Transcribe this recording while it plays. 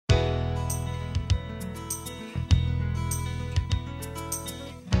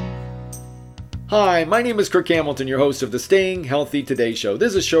Hi, my name is Kirk Hamilton, your host of the Staying Healthy Today show.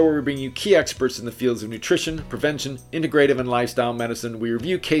 This is a show where we bring you key experts in the fields of nutrition, prevention, integrative and lifestyle medicine. We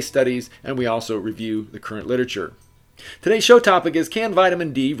review case studies and we also review the current literature. Today's show topic is, can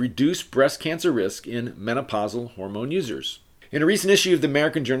vitamin D reduce breast cancer risk in menopausal hormone users? In a recent issue of the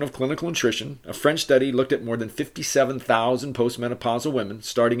American Journal of Clinical Nutrition, a French study looked at more than 57,000 postmenopausal women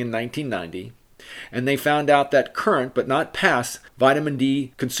starting in 1990, and they found out that current but not past vitamin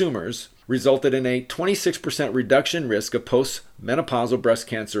D consumers resulted in a 26% reduction risk of postmenopausal breast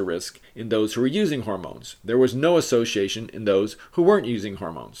cancer risk in those who were using hormones. There was no association in those who weren't using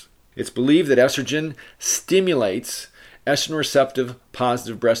hormones. It's believed that estrogen stimulates estrogen receptive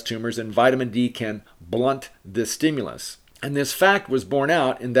positive breast tumors, and vitamin D can blunt this stimulus. And this fact was borne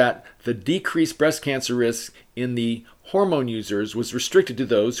out in that the decreased breast cancer risk in the hormone users was restricted to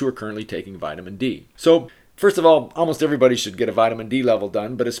those who are currently taking vitamin D. So, first of all, almost everybody should get a vitamin D level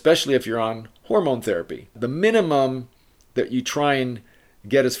done, but especially if you're on hormone therapy. The minimum that you try and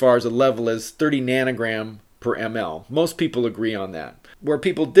get as far as a level is 30 nanogram per ml. Most people agree on that. Where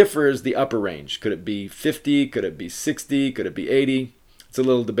people differ is the upper range. Could it be 50? Could it be 60? Could it be 80? It's a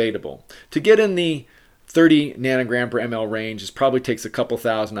little debatable. To get in the 30 nanogram per ml range, it probably takes a couple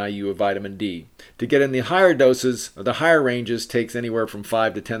thousand IU of vitamin D. To get in the higher doses, or the higher ranges, takes anywhere from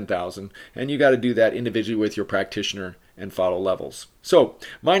 5 to 10,000, and you got to do that individually with your practitioner and follow levels. So,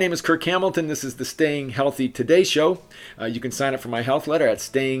 my name is Kirk Hamilton. This is the Staying Healthy Today show. You can sign up for my health letter at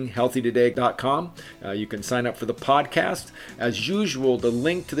stayinghealthytoday.com. You can sign up for the podcast. As usual, the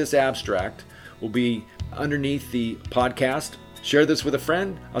link to this abstract will be underneath the podcast. Share this with a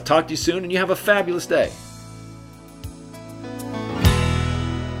friend. I'll talk to you soon, and you have a fabulous day.